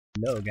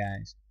Hello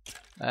guys.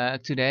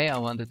 Today I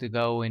wanted to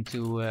go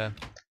into a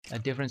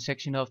different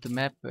section of the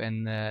map,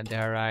 and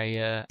there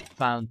I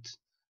found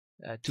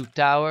two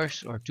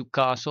towers or two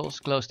castles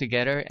close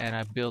together, and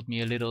I built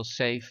me a little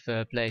safe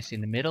place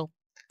in the middle.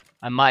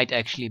 I might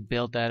actually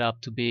build that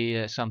up to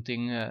be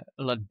something a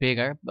lot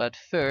bigger, but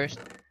first,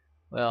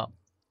 well,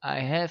 I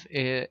have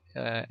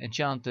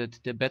enchanted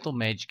the battle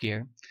mage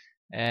gear,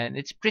 and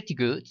it's pretty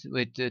good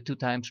with 2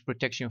 times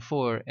protection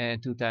 4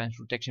 and 2 times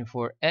protection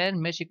 4 and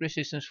magic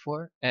resistance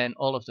 4, and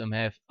all of them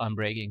have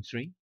unbreaking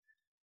 3,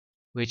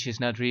 which is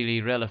not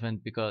really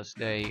relevant because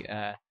they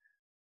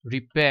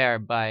repair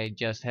by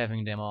just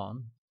having them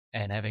on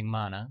and having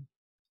mana.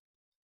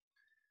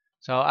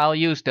 So I'll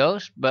use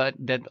those, but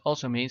that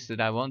also means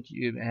that I want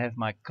to have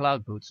my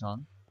cloud boots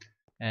on,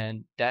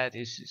 and that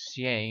is a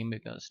shame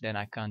because then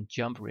I can't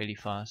jump really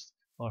fast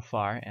or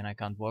far, and I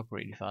can't walk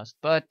really fast.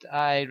 But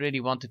I really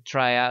want to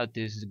try out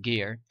this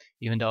gear,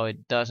 even though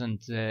it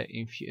doesn't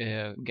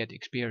get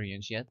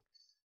experience yet.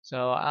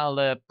 So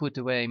I'll put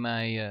away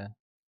my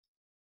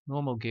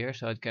normal gear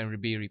so it can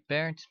be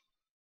repaired.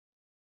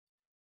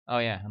 Oh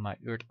yeah, my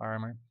earth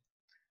armor.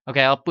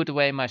 Okay, I'll put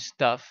away my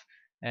stuff,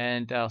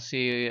 and I'll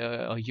see.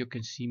 You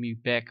can see me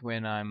back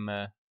when I'm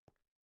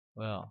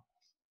well,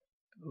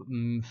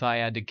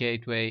 via the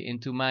gateway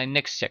into my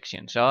next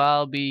section. So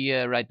I'll be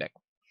right back.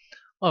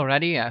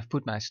 Alrighty, I've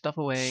put my stuff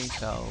away.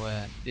 So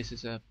this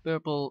is a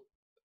purple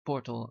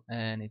portal,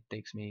 and it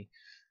takes me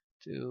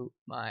to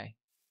my,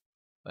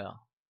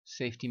 well,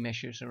 safety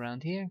measures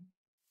around here.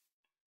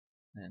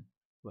 And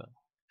well,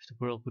 if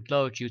the world would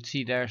load, you'd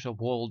see there's a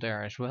wall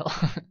there as well.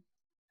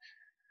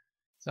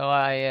 So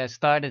I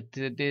started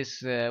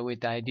this with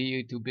the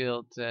idea to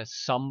build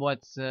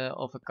somewhat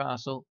of a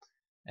castle,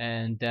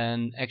 and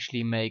then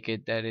actually make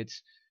it that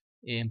it's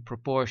in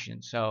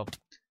proportion. So,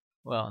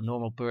 well, a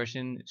normal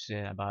person is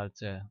about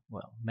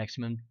well,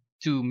 maximum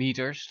 2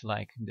 meters,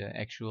 like the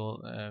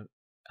actual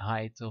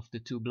height of the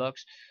 2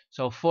 blocks.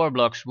 So 4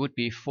 blocks would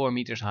be 4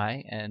 meters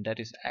high, and that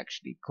is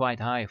actually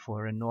quite high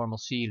for a normal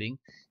ceiling,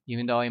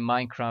 even though in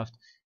Minecraft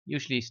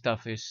usually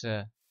stuff is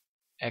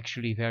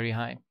actually very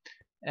high.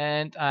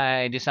 And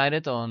I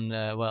decided on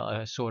well,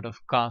 a sort of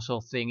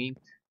castle thingy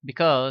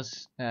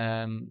because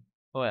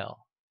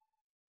well,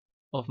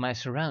 of my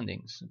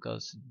surroundings,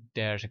 because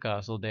there's a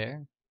castle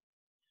there,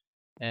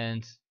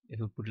 and if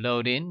we put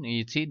load in,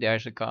 you'd see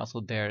there's a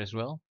castle there as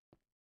well.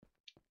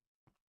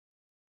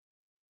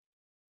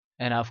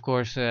 And of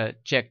course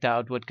checked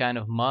out what kind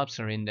of mobs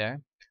are in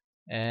there,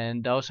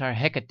 and those are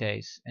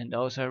Hecates, and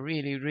those are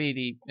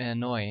really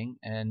annoying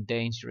and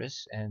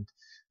dangerous, and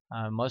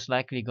I'm most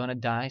likely gonna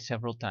die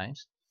several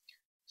times.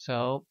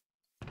 So,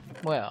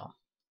 well,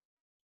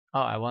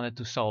 oh, I wanted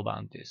to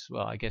soulbound this.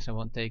 Well, I guess I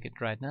won't take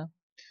it right now.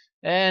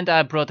 And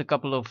I brought a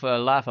couple of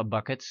lava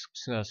buckets,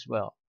 because,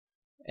 well,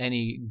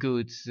 any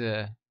good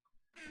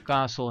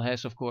castle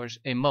has, of course,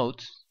 a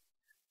moat.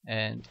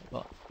 And,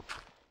 well,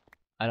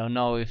 I don't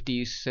know if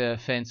these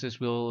fences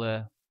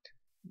will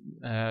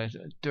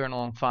turn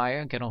on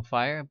fire, get on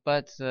fire,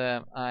 but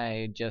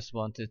I just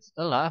wanted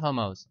a lava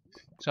moat.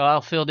 So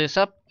I'll fill this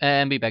up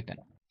and be back then.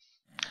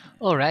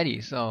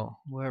 Alrighty, so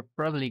we're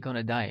probably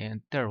gonna die a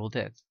terrible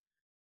death.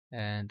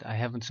 And I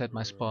haven't set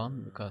my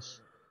spawn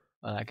because,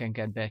 well, I can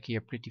get back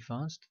here pretty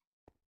fast.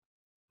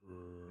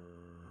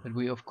 But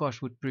we of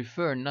course would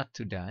prefer not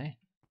to die.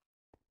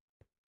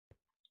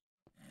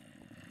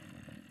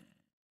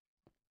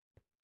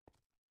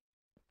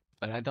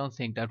 But I don't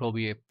think that will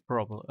be a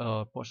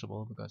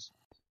possible, because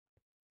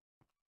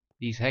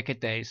these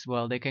Hecates,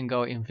 well, they can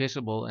go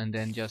invisible and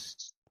then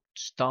just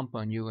stomp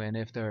on you, and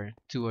if they're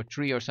 2 or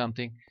 3 or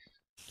something,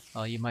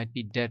 well, you might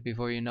be dead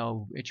before you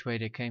know which way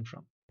they came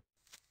from.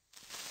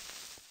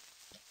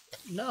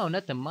 No,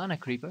 not the mana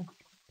creeper.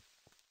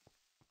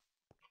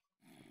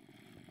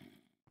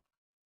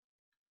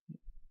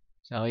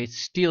 So it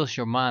steals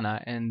your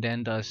mana and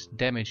then does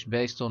damage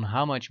based on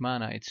how much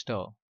mana it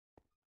stole.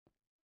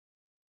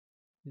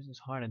 This is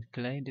hardened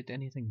clay. Did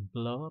anything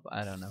blow up?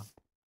 I don't know.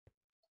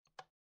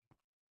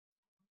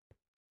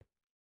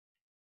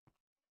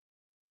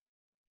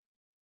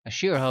 I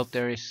sure hope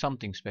there is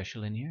something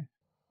special in here.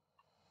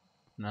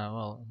 No,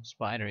 well,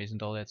 spider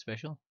isn't all that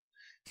special.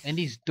 And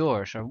these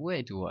doors are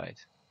way too wide.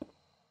 I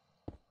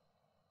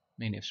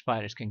mean, if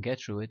spiders can get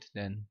through it,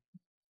 then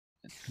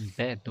it's a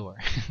bad door.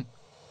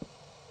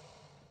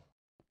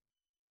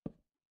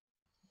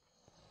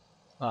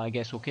 Well, I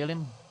guess we'll kill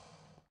him.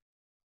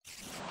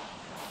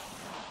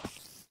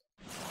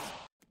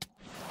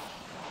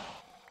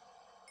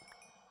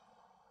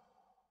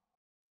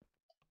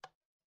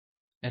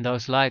 And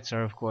those lights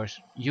are of course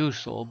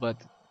useful,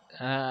 but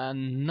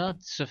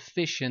not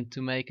sufficient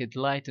to make it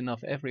light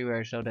enough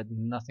everywhere so that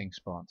nothing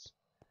spawns.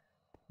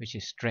 Which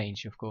is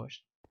strange, of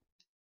course.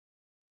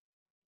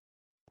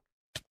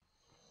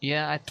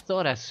 Yeah, I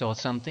thought I saw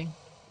something.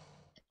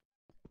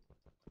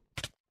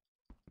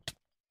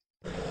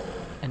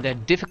 And they're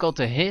difficult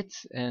to hit,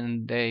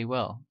 and they,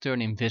 well,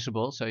 turn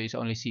invisible, so you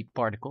only see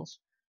particles.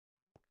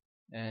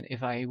 And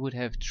if I would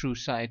have true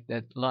sight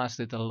that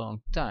lasted a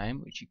long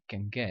time, which you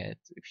can get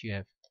if you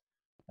have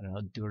I don't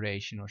know,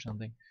 duration or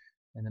something,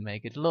 and then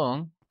make it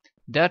long.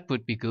 That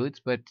would be good,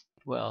 but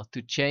well,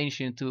 to change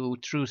into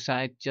true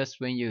sight just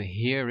when you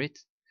hear it,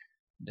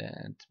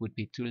 that would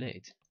be too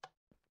late.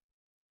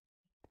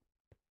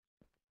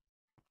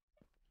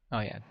 Oh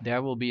yeah,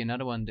 there will be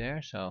another one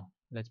there, so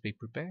let's be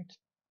prepared.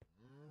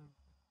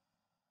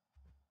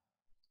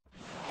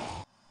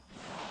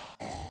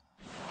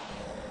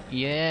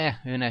 Yeah,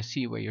 and I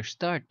see where you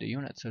start.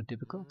 You're not so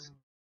difficult.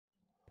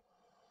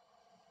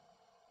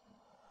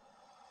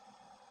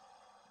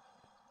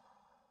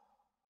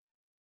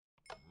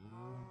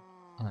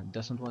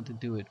 Doesn't want to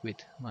do it with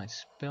my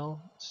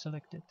spell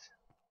selected.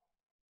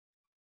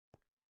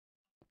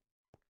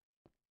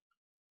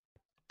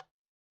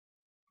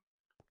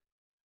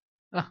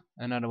 Ah,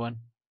 another one.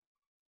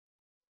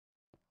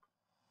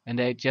 And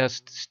they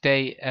just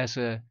stay as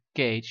a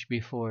cage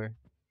before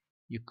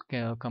you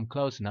come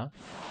close enough.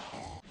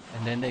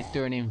 And then they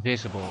turn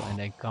invisible and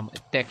they come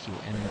attack you.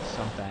 And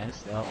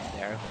sometimes, well,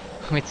 they're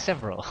with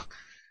several.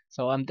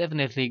 So I'm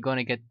definitely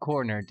gonna get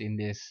cornered in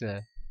this,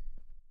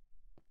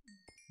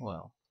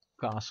 well,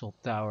 castle,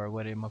 tower,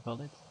 whatever you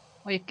call it.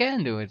 Well, you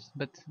can do it,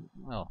 but,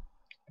 well,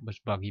 it was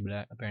buggy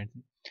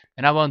apparently.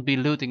 And I won't be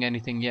looting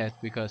anything yet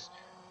because,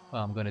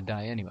 well, I'm gonna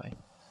die anyway.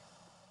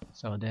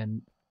 So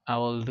then I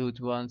will loot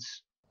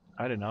once,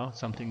 I don't know,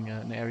 something,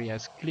 an area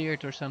is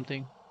cleared or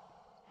something.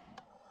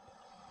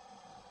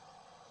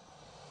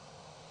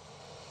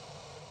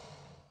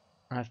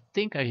 I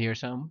think I hear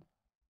some.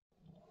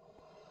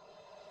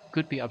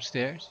 Could be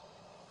upstairs.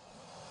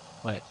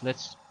 Wait,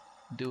 let's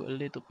do a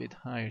little bit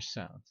higher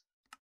sound.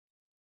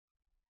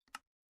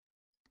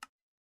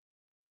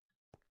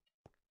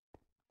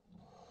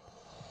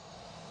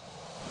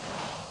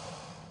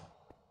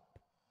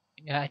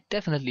 Yeah, I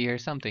definitely hear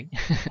something.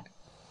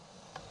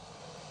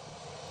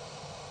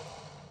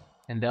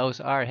 And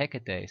those are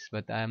Hecates,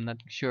 but I'm not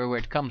sure where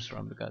it comes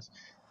from because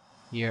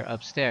here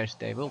upstairs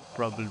they will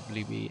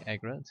probably be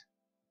aggroed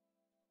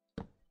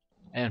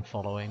and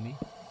following me.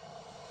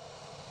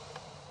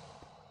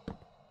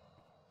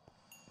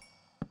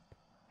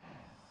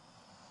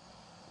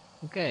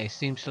 Okay,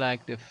 seems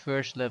like the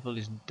first level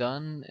is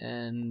done,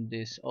 and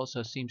this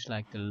also seems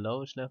like the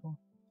lowest level.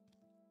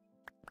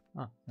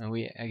 Oh,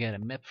 and I get a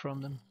map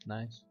from them.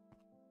 Nice.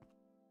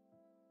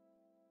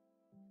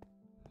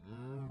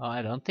 Oh,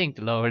 I don't think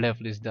the lower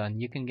level is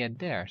done. You can get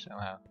there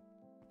somehow.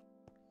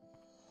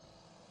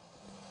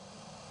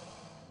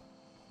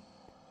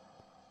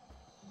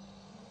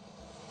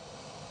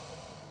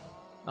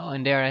 Oh,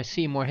 and there I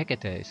see more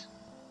Hecates.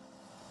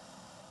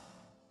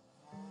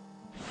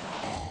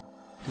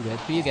 Too bad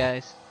for you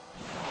guys.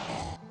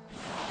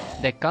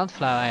 They can't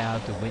fly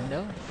out the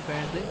window,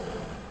 apparently.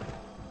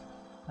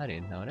 I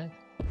didn't know that.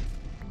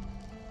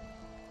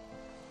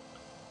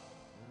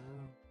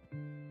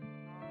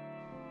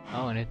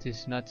 Oh, and it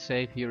is not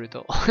safe here at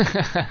all.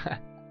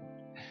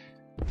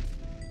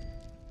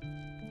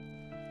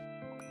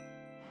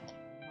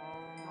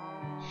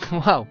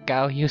 Wow,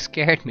 cow, you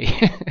scared me.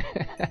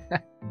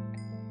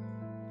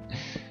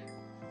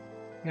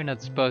 You're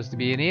not supposed to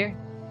be in here.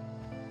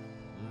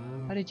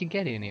 How did you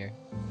get in here?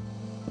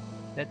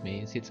 That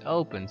means it's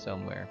open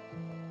somewhere,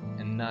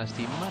 and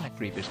nasty mana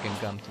creepers can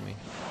come to me.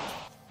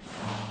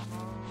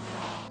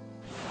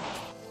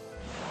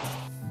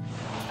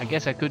 I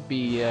guess I could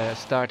be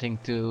starting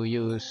to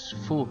use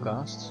full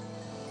casts,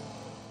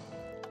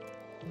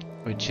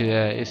 which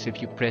is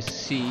if you press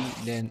C,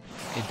 then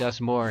it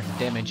does more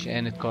damage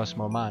and it costs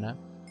more mana.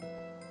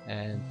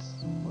 And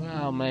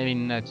well, maybe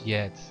not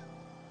yet.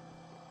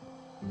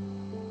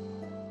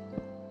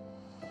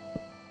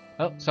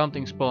 Oh,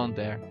 something spawned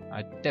there.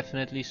 I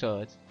definitely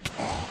saw it.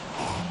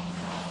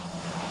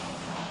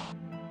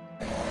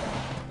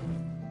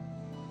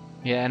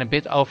 Yeah, and a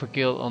bit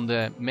overkill on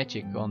the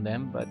magic on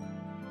them, but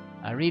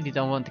I really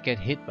don't want to get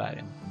hit by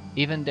them.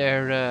 Even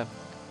their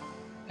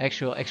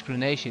actual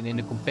explanation in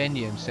the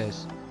compendium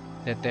says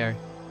that they're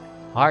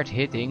hard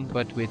hitting,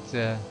 but with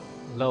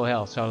low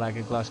health, so like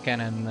a glass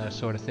cannon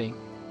sort of thing.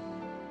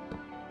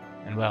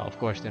 And well, of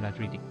course they're not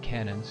really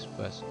cannons,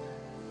 but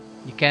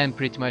you can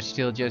pretty much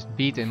still just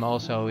beat them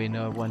also in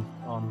a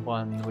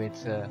one-on-one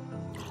with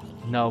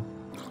no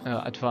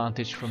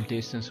advantage from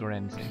distance or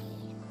anything.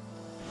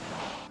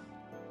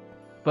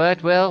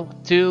 But well,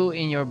 2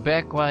 in your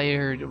back while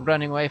you're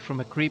running away from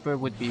a creeper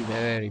would be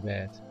very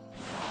bad.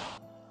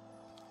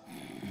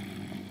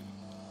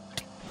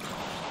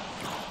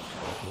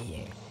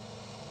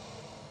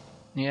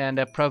 Yeah, and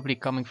they're probably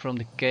coming from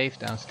the cave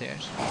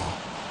downstairs.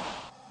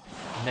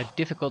 And they're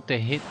difficult to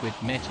hit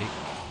with magic.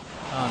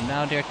 Oh,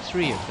 now there are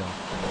 3 of them.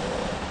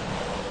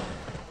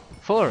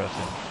 4 of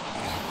them.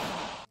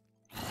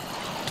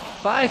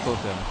 5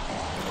 of them.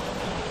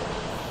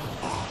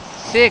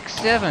 6,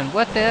 7,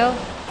 what the hell?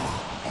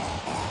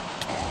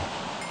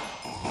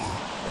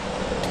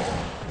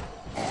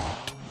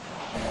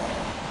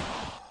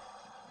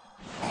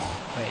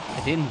 Wait,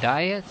 I didn't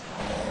die yet?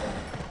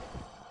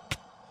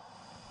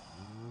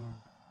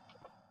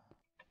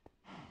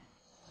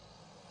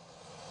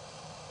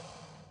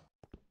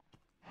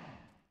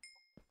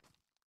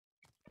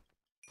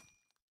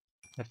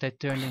 Have they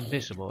turned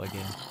invisible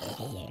again?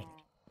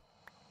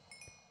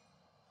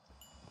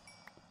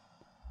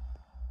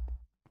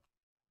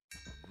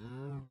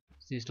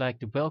 Is this like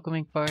the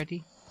welcoming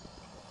party?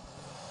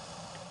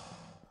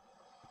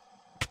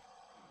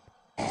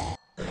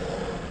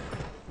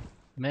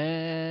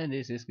 Man,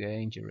 this is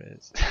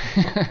dangerous.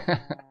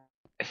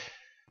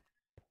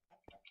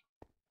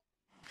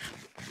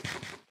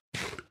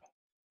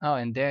 Oh,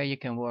 and there you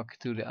can walk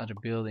to the other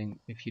building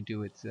if you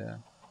do it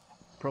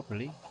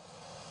properly.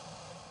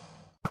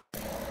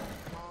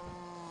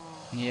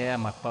 Yeah,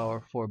 my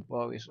power 4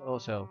 bow is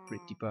also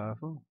pretty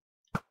powerful.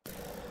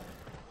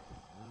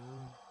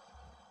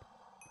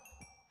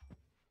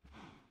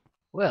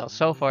 Well,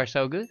 so far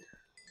so good.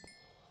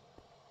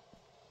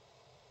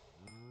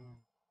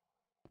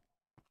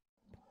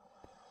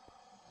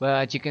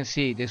 But you can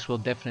see this will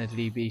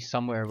definitely be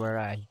somewhere where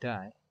I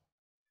die.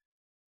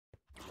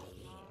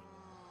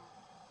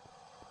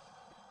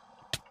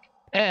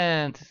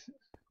 And,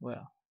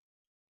 well,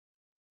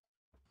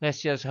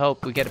 let's just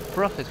hope we get a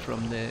profit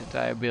from the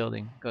entire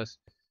building, because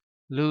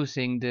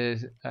losing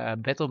the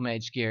battle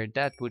mage gear,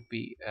 that would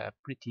be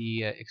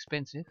pretty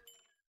expensive.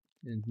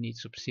 It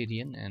needs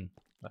obsidian, and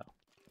well,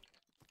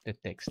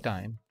 that takes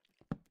time.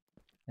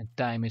 And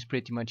time is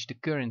pretty much the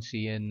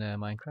currency in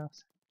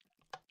Minecraft.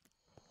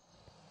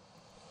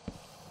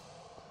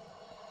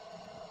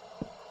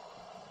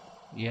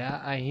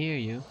 Yeah, I hear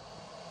you.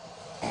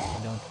 I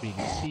don't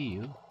really see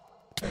you.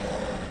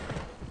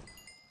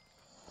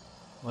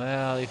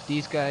 Well, if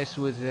these guys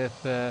would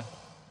have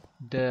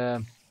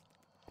the...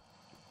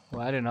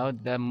 Well, I don't know,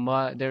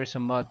 there's a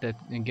mod that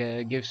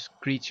gives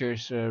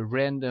creatures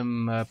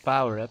random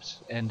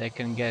power-ups, and they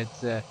can get,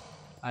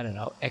 I don't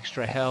know,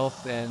 extra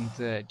health and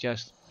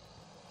just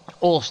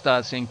all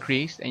stats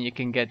increased, and you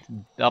can get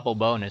double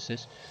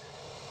bonuses.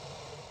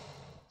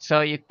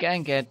 So you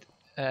can get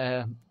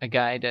a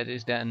guy that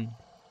is then,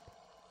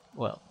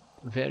 well,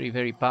 very,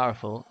 very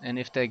powerful, and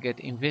if they get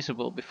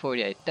invisible before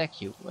they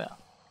attack you, well,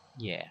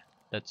 yeah,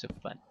 that's a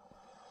fun.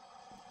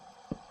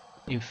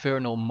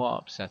 Infernal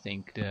mobs, I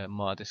think the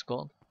mod is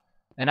called.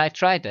 And I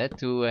tried that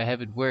to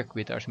have it work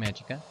with Ars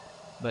Magica,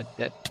 but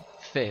that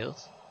failed.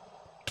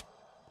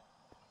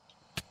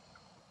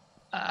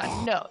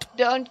 Ah, no,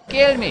 don't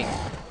kill me!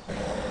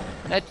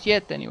 Not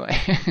yet, anyway.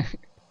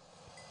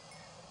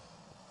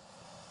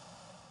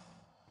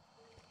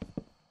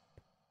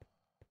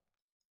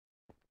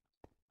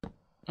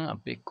 Ah,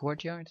 big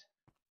courtyard.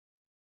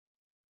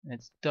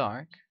 It's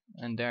dark,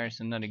 and there's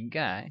another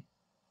guy.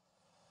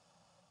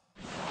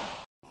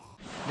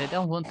 They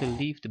don't want to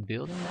leave the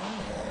building now?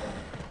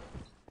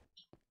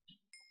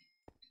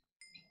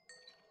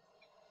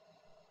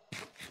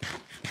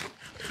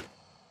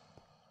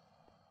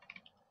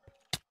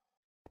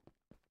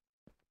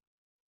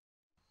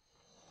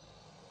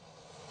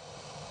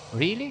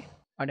 Really?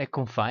 Are they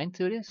confined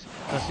to this?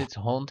 Because it's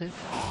haunted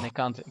and they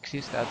can't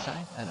exist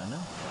outside? I don't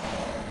know.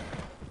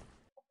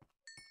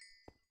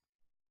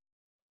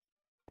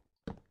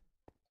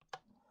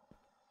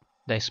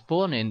 They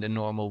spawn in the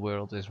normal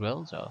world as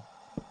well, so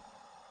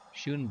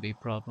shouldn't be a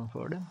problem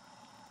for them.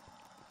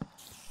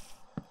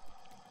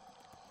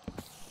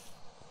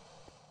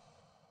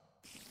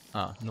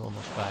 Ah,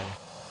 normal spider.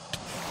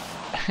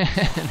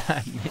 And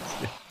I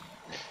missed it.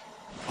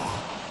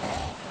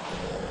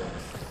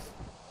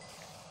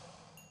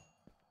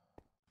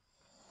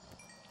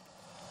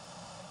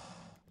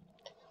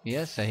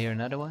 Yes, I hear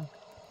another one.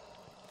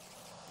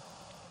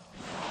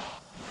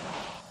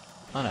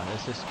 Oh no,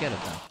 that's a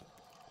skeleton.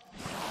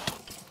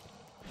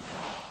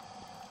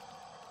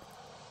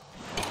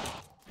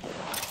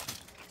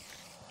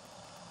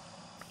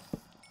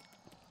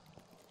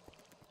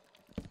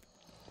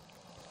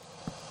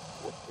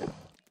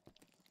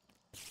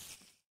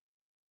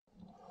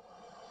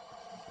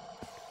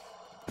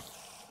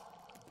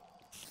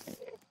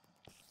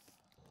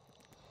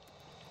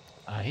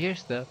 I hear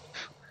stuff.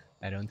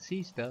 I don't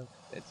see stuff.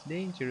 That's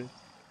dangerous.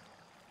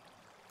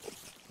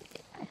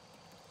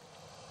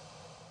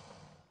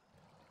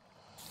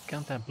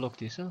 Can't I block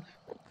this off?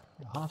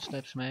 Half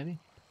steps maybe?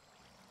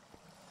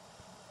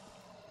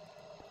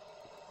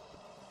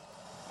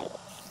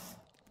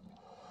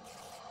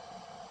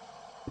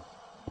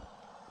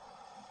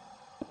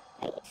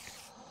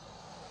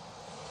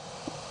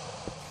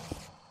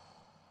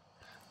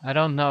 I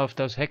don't know if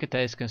those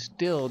Hecates can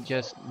still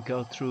just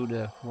go through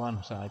the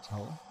one side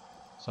hole.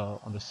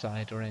 So on the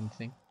side or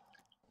anything.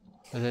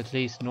 But at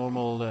least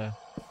normal, well,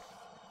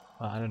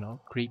 I don't know,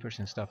 creepers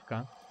and stuff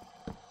can.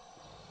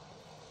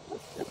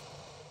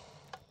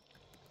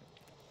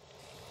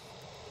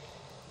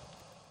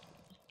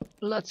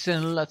 Lots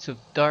and lots of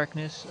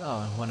darkness.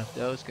 Oh, and one of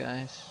those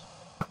guys.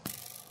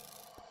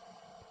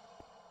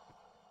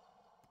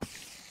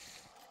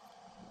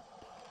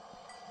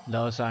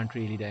 Those aren't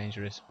really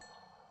dangerous.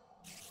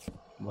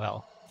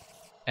 Well,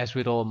 as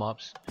with all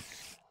mobs,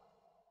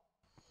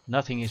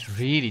 nothing is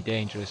really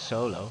dangerous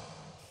solo.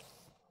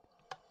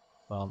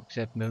 Well,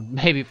 except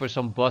maybe for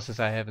some bosses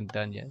I haven't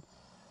done yet.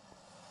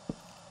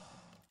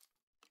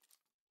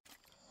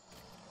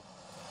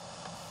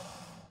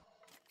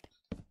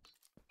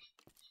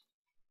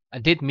 I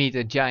did meet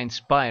a giant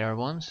spider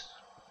once,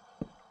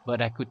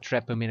 but I could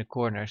trap him in a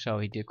corner so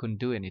he couldn't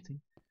do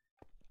anything.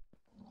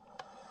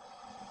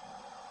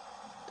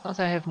 Don't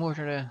I have more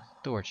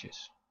torches?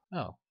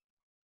 Oh,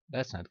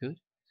 that's not good.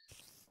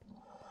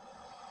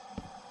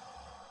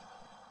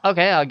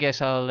 Okay, I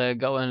guess I'll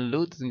go and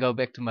loot and go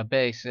back to my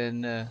base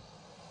and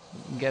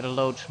get a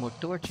loads more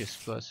torches,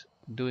 because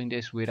doing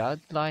this without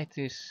light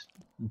is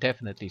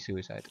definitely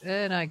suicide.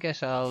 And I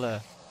guess I'll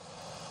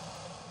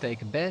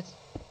take a bed.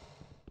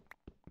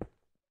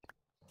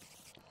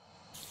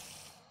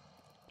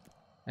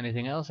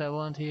 Anything else I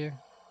want here?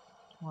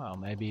 Well,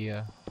 maybe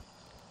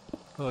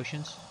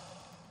potions.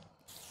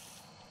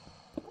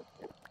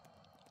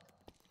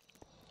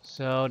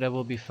 So that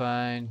will be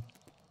fine.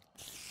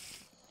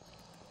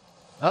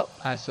 Oh,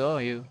 I saw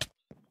you.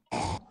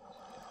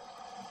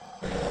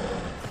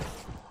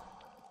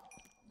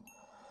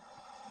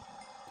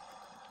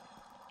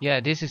 Yeah,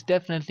 this is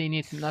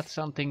definitely not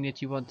something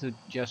that you want to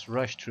just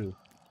rush through.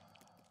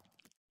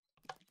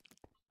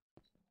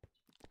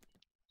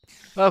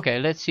 Okay,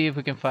 let's see if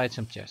we can find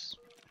some chests.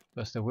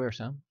 Because there were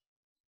some.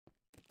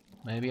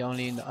 Maybe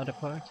only in the other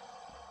part.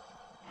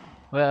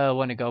 Well, I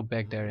want to go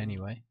back there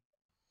anyway.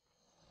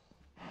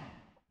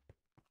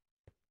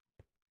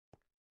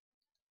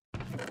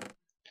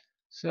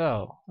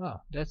 So,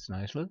 oh, that's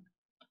nice look.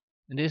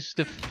 And this is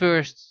the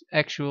first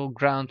actual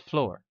ground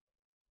floor.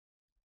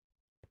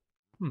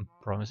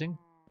 Promising.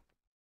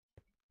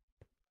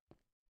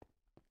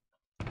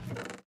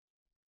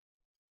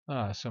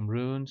 Ah, some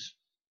runes.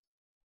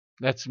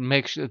 That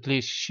makes at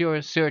least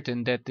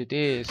certain that it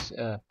is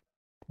an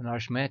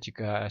Ars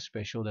Magica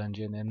special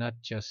dungeon and not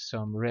just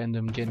some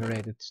random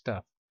generated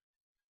stuff.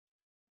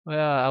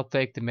 Well, I'll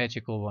take the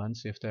magical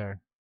ones if they're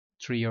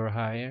 3 or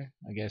higher.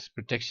 I guess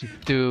protection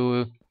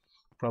 2,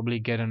 probably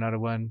get another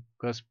one,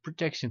 because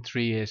protection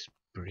 3 is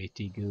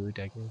pretty good,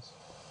 I guess.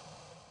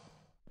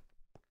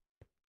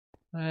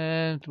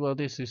 And well,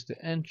 this is the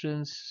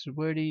entrance.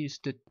 Where is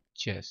the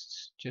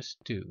chests? Just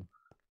 2.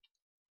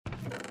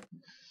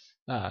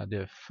 Ah,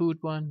 the food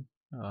one.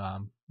 Oh,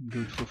 I'm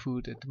good for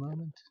food at the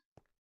moment.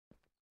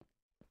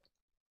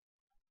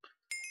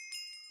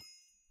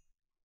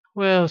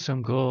 Well,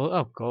 some gold.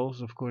 Oh,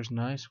 gold's of course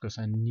nice, because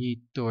I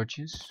need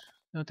torches.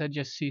 Don't I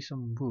just see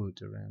some wood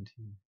around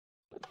here?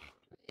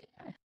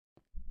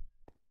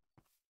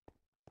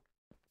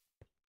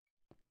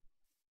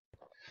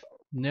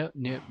 Nope,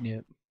 nope,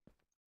 nope.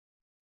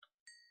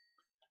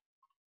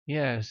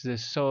 Yes, the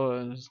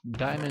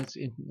diamonds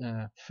in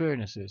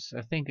furnaces.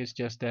 I think it's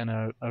just then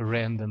a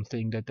random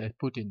thing that they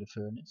put in the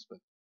furnace, but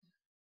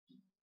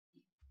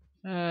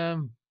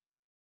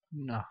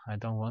no, I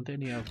don't want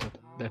any of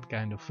that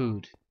kind of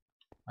food.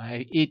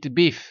 I eat the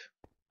beef.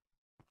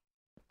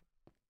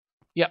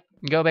 Yeah,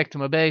 go back to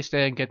my base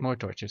and get more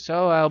torches.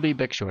 So I'll be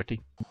back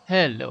shortly.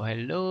 Hello,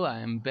 hello.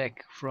 I'm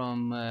back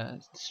from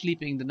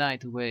sleeping the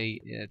night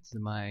away at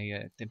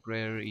my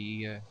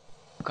temporary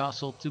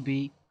castle to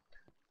be.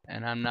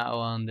 And I'm now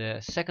on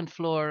the second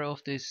floor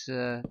of this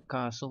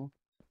castle.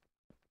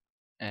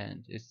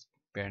 And it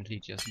apparently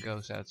just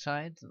goes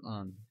outside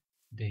on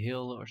the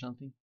hill or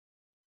something.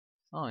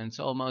 Oh, and it's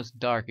almost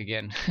dark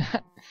again.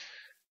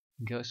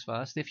 Goes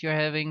fast if you're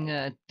having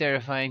a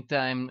terrifying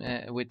time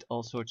with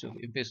all sorts of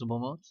invisible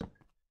mods.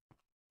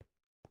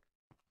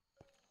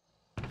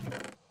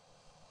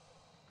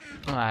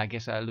 Oh, I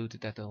guess I looted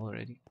that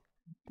already.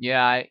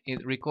 Yeah,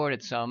 it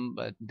recorded some,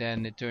 but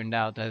then it turned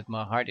out that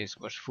my hard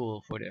disk was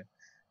full for the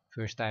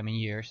first time in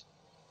years.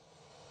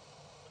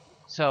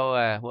 So,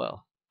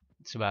 well,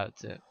 it's about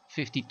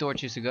 50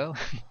 torches ago.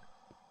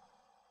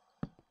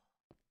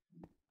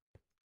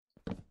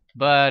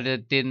 But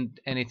it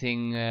didn't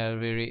anything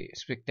really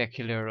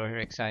spectacular or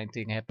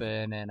exciting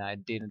happen, and I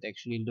didn't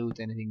actually loot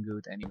anything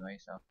good anyway,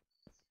 so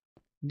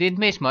didn't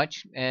miss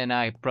much, and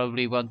I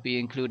probably won't be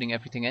including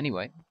everything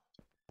anyway,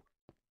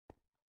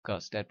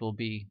 because that will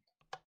be,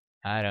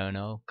 I don't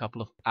know, a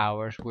couple of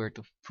hours worth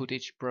of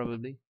footage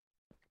probably.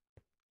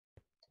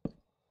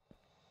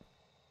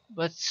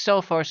 But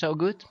so far so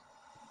good.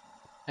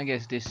 I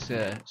guess this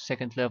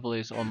second level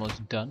is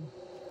almost done.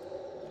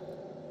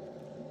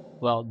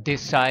 Well,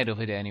 this side of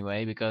it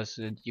anyway, because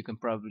you can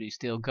probably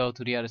still go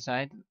to the other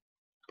side.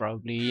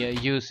 Probably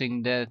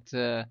using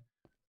that,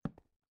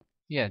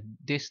 yeah,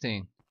 this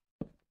thing.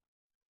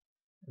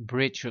 A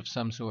bridge of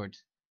some sort.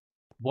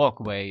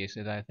 Walkway is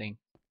it, I think.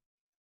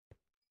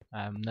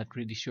 I'm not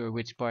really sure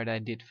which part I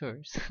did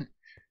first.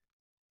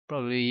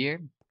 Probably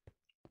here.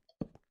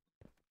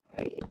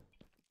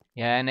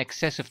 Yeah, and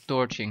excessive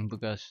torching,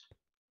 because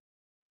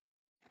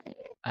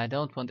I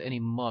don't want any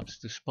mobs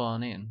to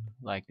spawn in,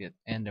 like that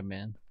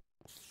Enderman.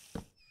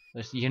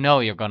 Because you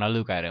know you're gonna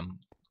look at him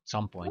at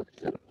some point.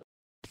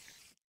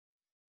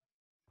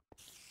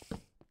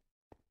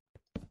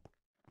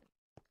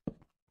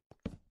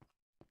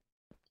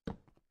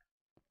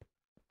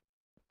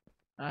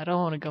 I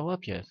don't want to go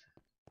up yet.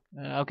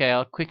 Okay,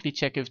 I'll quickly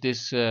check if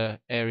this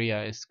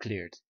area is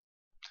cleared.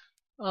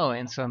 Oh,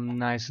 and some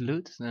nice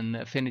loot, an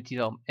affinity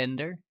on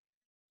Ender.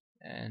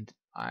 And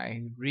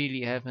I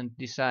really haven't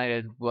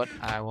decided what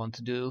I want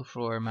to do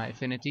for my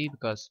affinity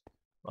because,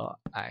 well,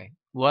 I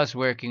was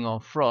working on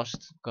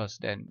frost because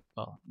then,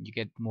 well, you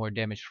get more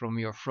damage from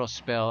your frost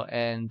spell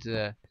and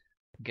I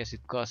guess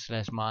it costs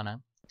less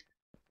mana.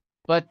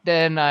 But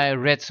then I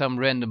read some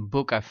random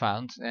book I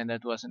found and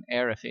that was an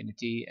air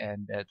affinity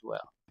and that,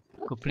 well,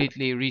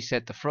 completely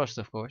reset the frost,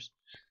 of course.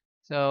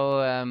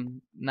 So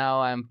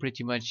now I'm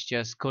pretty much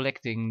just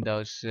collecting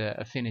those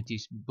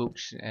affinities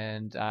books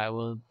and I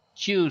will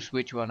choose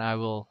which one I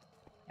will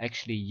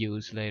actually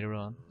use later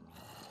on.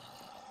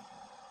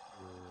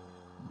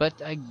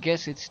 But I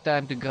guess it's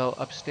time to go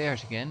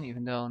upstairs again,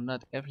 even though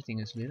not everything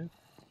is lit up.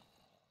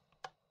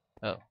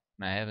 Oh,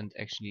 I haven't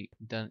actually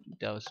done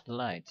those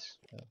lights.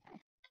 So.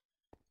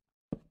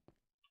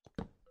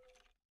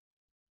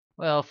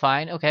 Well,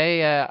 fine.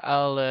 Okay,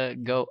 I'll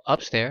go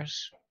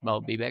upstairs.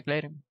 I'll be back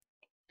later.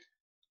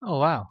 Oh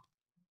wow,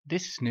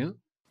 this is new.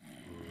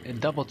 A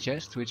double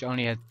chest which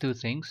only had two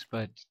things,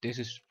 but this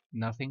is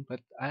nothing.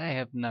 But I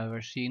have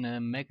never seen a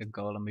mega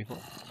golem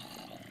before.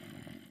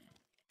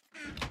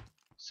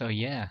 So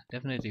yeah,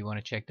 definitely want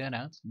to check that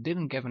out.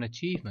 Didn't get an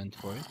achievement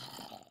for it.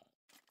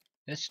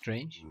 That's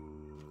strange.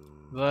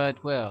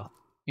 But well,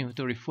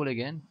 inventory full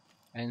again.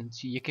 And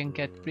you can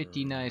get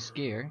pretty nice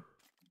gear.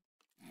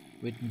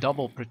 With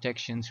double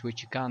protections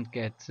which you can't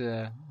get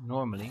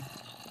normally.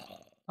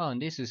 Oh,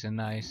 and this is a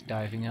nice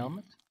diving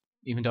helmet.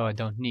 Even though I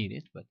don't need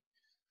it, but...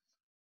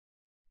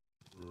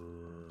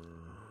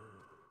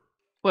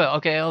 Well,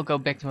 okay, I'll go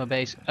back to my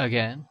base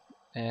again.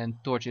 And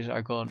torches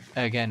are gone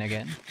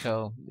again.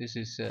 So this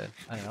is,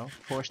 I don't know,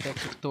 4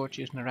 stacks of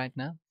torches right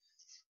now.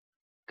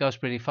 Goes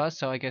pretty fast,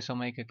 so I guess I'll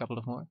make a couple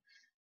of more.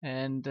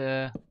 And,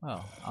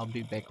 well, I'll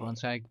be back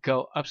once I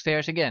go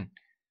upstairs again.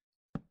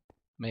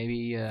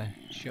 Maybe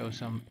show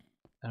some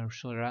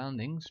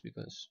surroundings,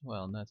 because,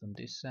 well, not on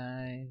this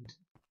side.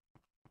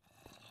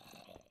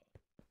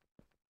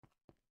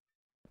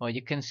 Well,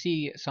 you can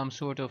see some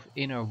sort of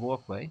inner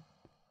walkway.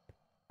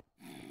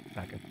 If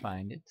I can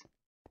find it.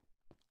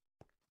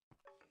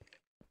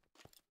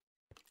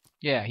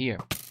 Yeah, here.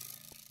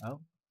 Oh.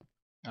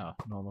 Oh,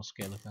 normal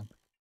skeleton.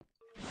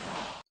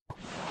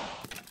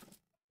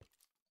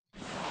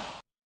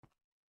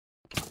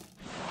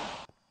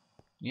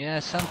 Yeah,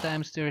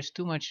 sometimes there is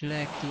too much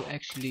lag to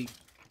actually,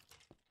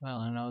 well,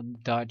 I don't know,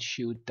 dodge,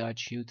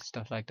 shoot,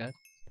 stuff like that.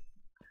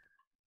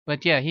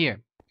 But yeah,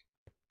 here.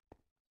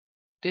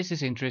 This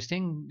is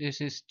interesting. This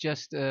is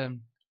just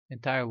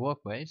entire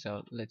walkway,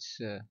 so let's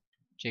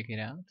check it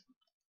out.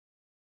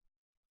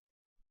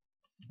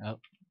 Oh.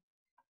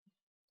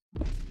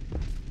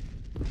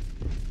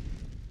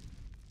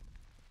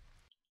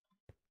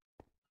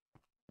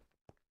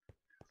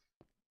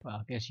 Well,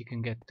 I guess you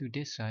can get to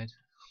this side.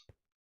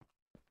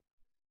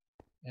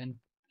 And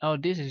oh,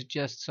 this is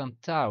just some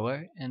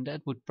tower, and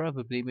that would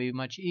probably be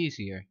much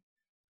easier.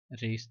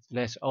 At least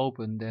less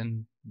open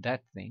than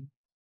that thing.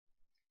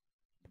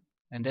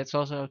 And that's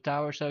also a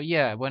tower, so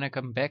yeah, when I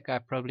come back I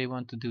probably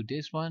want to do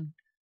this one.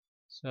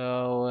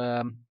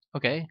 So,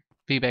 okay,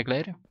 be back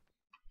later.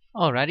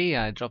 Alrighty,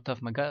 I dropped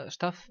off my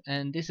stuff,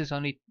 and this is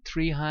only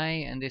 3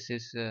 high, and this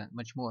is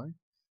much more.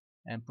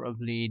 And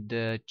probably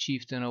the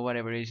chieftain or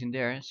whatever is in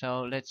there,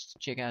 so let's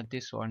check out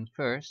this one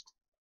first.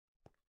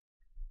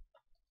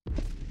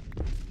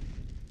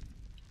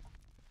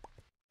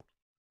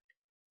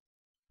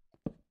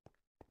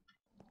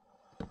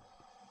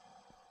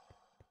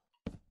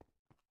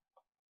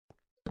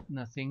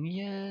 Nothing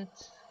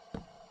yet.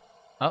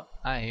 Oh,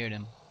 I hear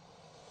them.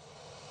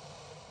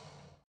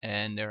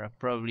 And there are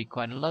probably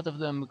quite a lot of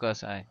them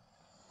because I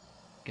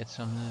get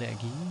some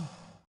laggy.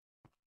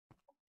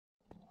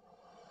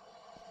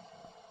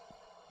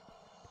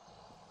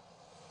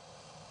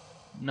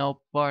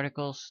 No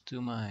particles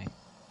to my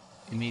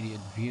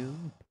immediate view.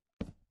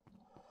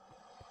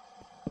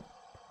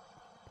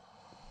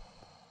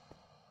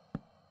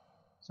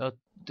 So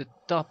the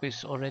top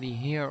is already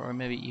here, or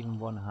maybe even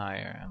one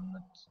higher. I'm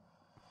not.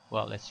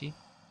 Well, let's see.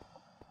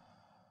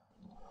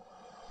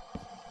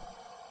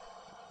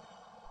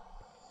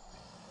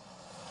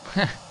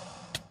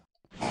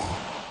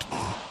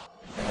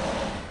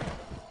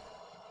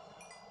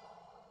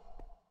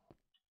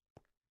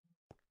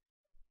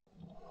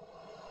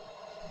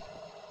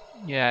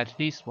 Yeah, at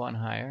least one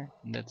higher.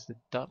 And that's the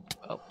top.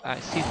 Oh, I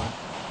see one.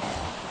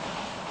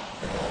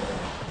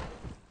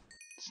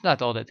 It's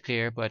not all that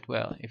clear, but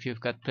well, if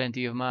you've got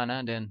plenty of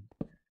mana, then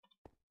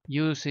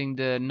using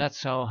the not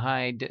so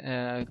high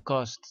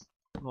cost,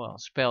 well,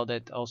 spell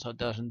that also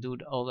doesn't do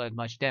all that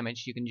much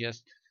damage, you can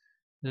just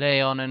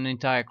lay on an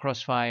entire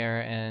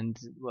crossfire and,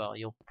 well,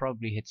 you'll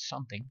probably hit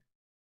something.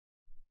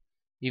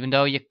 Even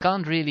though you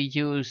can't really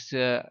use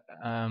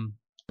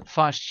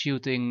fast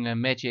shooting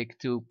magic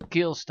to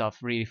kill stuff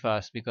really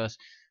fast, because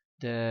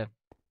the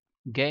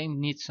game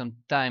needs some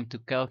time to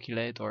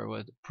calculate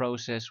or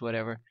process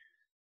whatever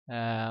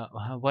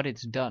what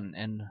it's done,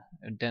 and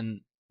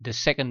then the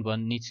second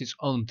one needs its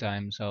own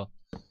time. So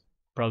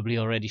probably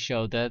already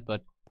showed that,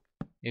 but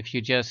If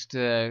you just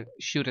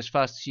shoot as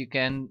fast as you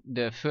can,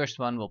 the first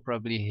one will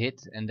probably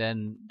hit, and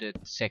then the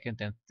second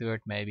and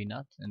third maybe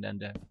not, and then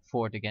the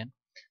fourth again.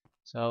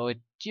 So it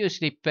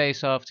usually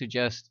pays off to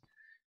just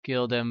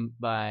kill them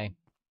by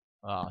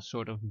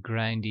sort of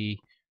grindy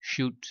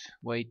shoot,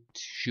 wait,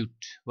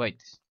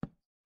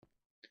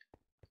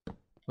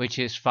 which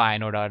is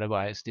fine, or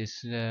otherwise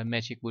this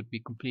magic would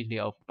be completely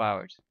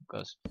overpowered.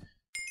 Because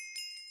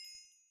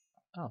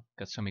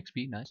got some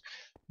XP, nice.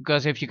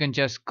 Because if you can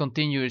just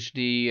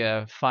continuously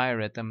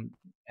fire at them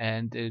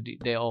and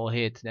they all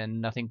hit,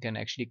 then nothing can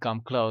actually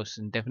come close,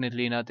 and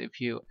definitely not if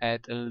you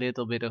add a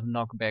little bit of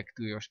knockback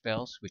to your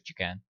spells, which you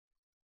can,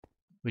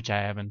 which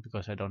I haven't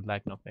because I don't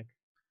like knockback.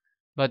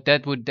 But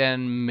that would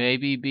then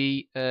maybe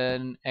be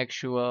an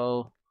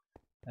actual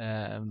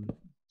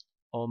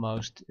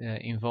almost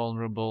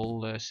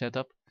invulnerable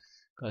setup,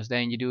 because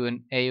then you do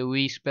an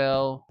AoE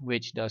spell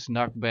which does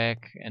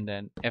knockback, and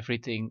then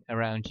everything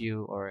around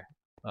you, or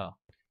well,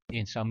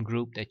 in some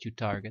group that you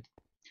target,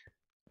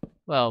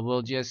 well,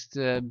 will just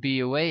be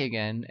away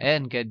again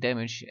and get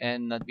damage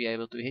and not be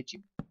able to hit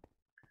you.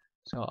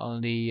 So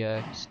only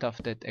stuff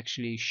that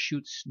actually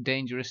shoots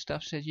dangerous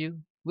stuffs at you,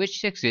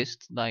 which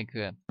exist, like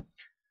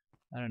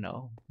I don't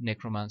know,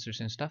 necromancers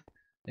and stuff.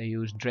 They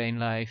use drain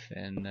life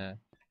and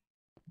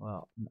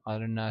well,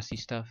 other nasty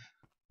stuff.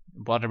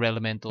 Water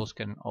elementals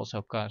can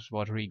also cast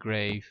watery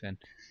grave and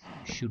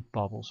shoot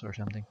bubbles or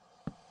something.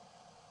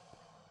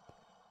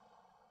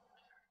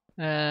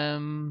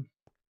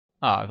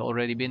 I've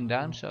already been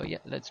down, so yeah,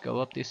 let's go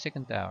up this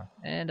second tower.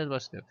 And that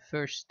was the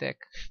first stack.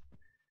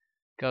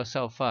 Goes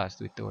so fast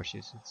with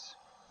torches. It's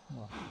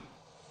well,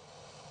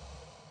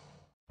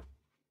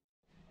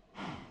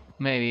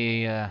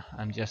 maybe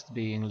I'm just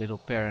being a little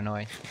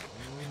paranoid.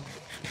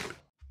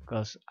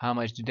 Because how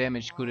much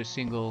damage could a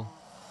single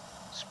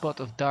spot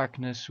of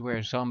darkness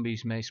where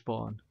zombies may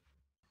spawn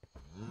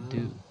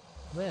do?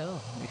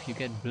 Well, if you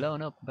get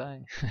blown up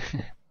by...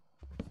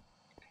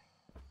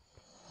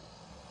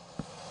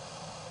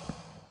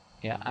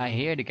 Yeah, I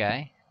hear the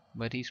guy,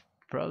 but he's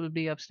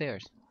probably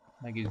upstairs,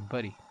 like his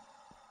buddy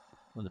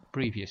on the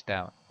previous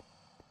tower.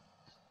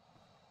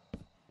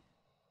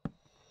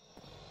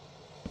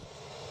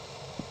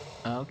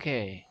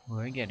 Okay,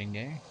 we're getting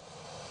there.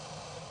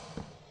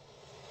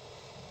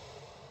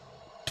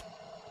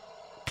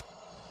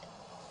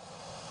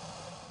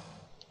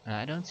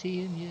 I don't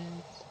see him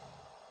yet.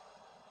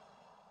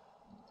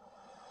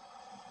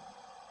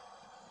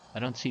 I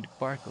don't see the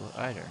particle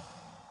either.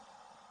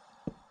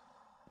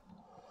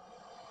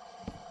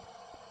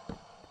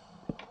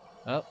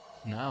 Oh,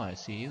 now I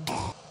see you.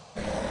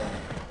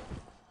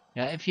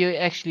 Yeah, if you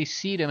actually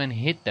see them and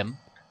hit them,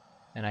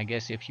 and I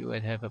guess if you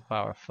would have a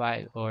power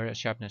 5 or a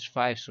sharpness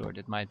 5 sword,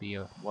 it might be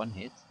a one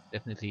hit.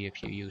 Definitely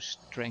if you use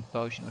strength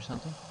potion or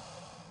something.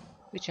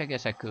 Which I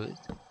guess I could,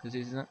 because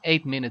it's an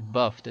 8-minute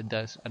buff that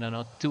does, I don't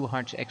know, 2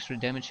 hearts extra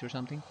damage or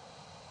something.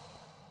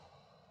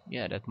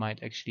 Yeah, that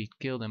might actually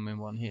kill them in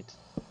one hit.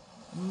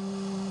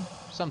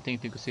 Something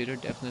to consider,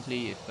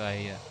 definitely, if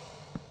I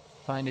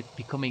find it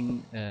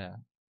becoming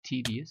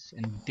tedious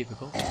and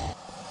difficult.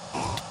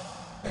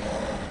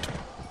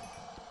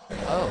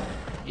 Oh,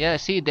 yeah,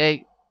 see,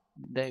 they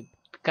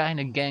kind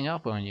of gang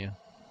up on you.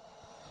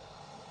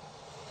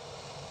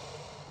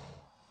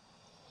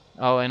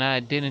 Oh, and I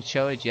didn't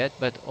show it yet,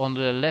 but on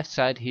the left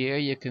side here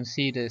you can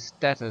see the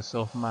status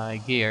of my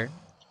gear,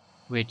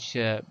 which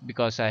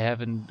because I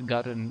haven't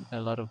gotten a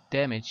lot of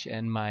damage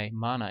and my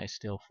mana is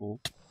still full,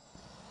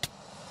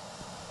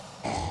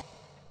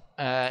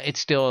 it's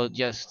still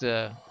just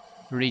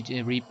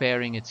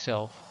repairing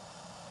itself.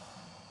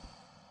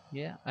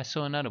 Yeah, I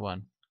saw another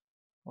one.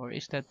 Or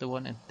is that the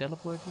one and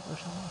teleported or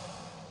something?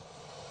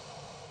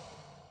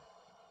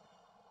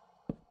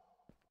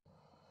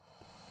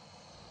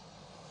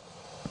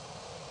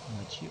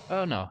 Not you.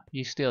 Oh no,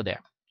 he's still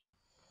there.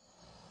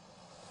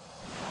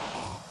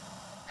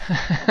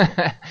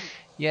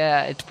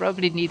 Yeah, it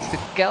probably needs to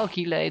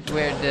calculate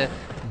where the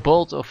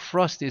bolt of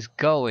frost is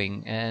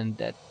going, and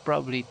that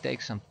probably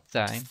takes some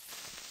time.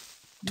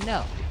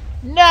 No,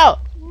 no,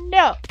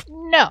 no,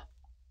 no.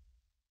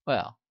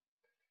 Well,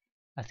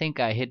 I think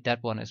I hit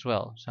that one as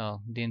well,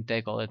 so didn't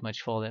take all that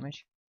much fall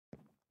damage.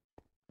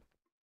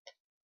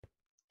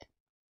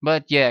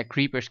 But yeah,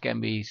 creepers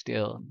can be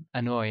still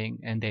annoying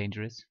and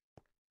dangerous.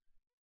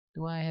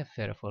 Do I have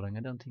feather falling?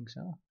 I don't think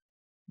so.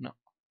 No.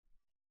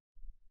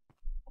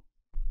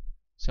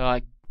 So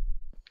I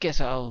guess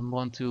I'll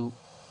want to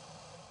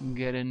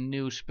get a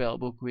new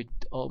spellbook with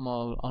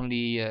almost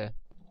only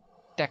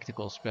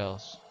tactical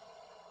spells.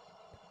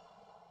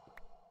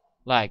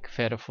 Like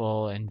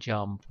Featherfall and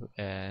Jump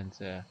and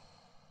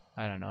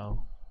I don't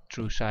know,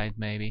 True Sight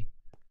maybe.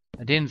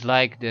 I didn't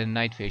like the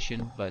night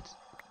vision, but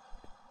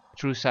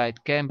True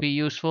Sight can be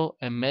useful,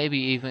 and maybe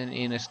even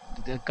in a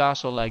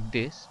castle like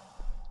this.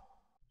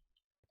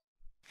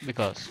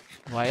 Because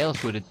why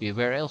else would it be?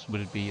 Where else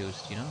would it be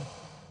used, you know?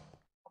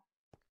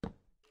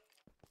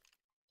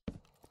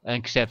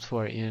 Except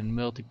for in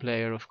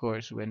multiplayer, of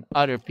course, when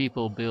other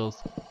people build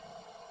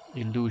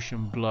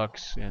illusion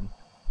blocks and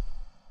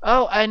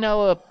Oh, I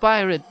know a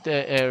pirate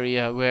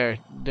area where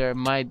there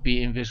might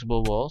be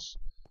invisible walls.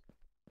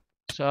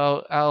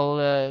 So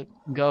I'll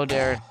go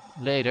there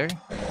later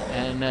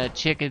and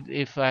check it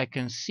if I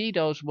can see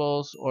those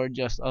walls or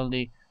just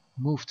only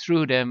move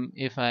through them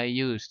if I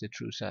use the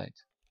true sight.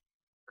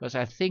 Because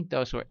I think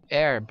those were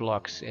air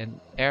blocks, and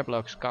air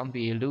blocks can't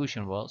be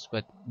illusion walls,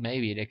 but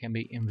maybe they can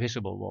be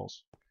invisible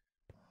walls.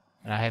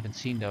 And I haven't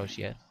seen those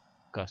yet,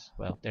 because,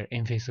 well, they're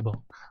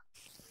invisible.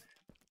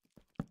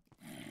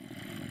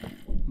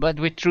 But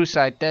with true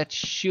sight that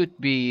should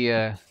be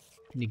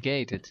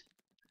negated.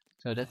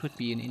 So that would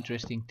be an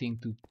interesting thing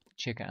to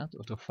check out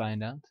or to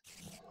find out.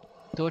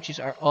 Torches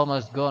are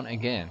almost gone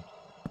again.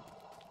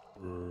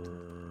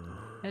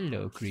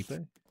 Hello,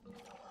 creeper.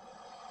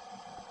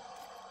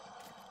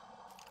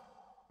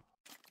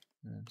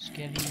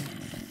 Scanning.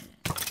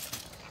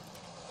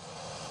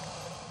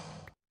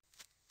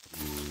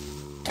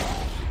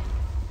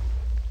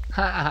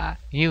 Haha,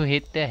 you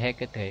hit the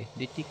Hecate.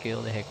 Did you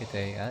kill the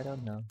Hecate? I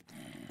don't know.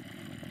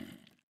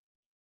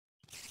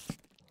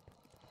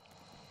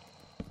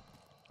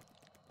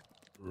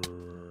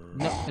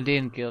 No, I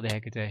didn't kill the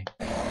Hecate.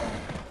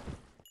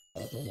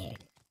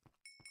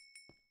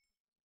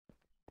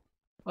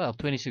 Well,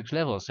 26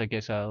 levels. I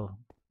guess I'll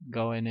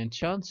go in and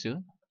enchant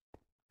soon.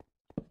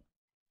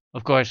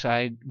 Of course,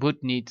 I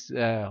would need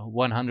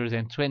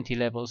 120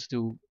 levels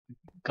to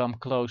come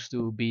close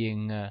to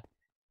being,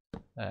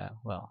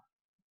 well,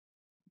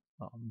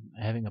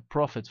 having a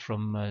profit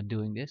from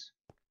doing this.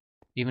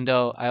 Even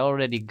though I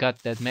already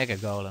got that mega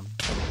golem.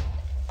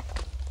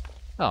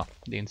 Oh,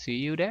 didn't see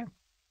you there.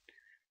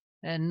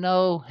 And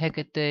no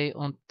Hecate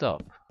on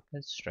top.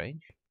 That's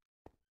strange.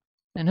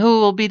 And who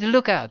will be the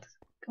lookout?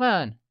 Come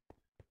on.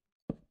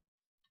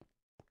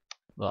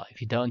 Well,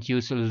 if you don't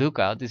use a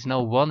lookout, it's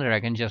no wonder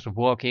I can just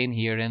walk in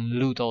here and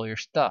loot all your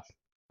stuff.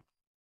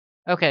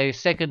 Okay,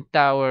 second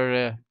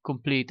tower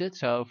completed,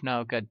 so I've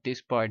now got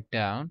this part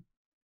down.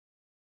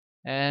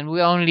 And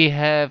we only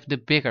have the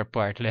bigger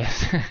part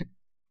left.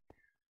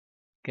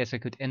 Guess I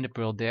could end the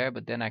pearl there,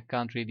 but then I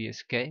can't really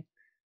escape.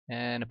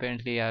 And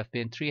apparently I've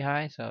been 3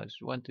 high, so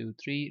it's 1, 2,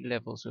 3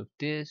 levels of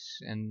this,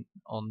 and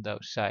on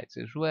those sides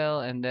as well.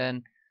 And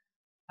then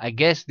I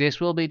guess this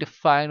will be the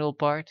final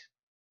part.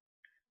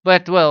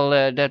 But well,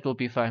 that will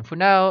be fine for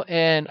now,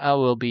 and I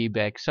will be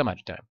back some other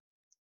time.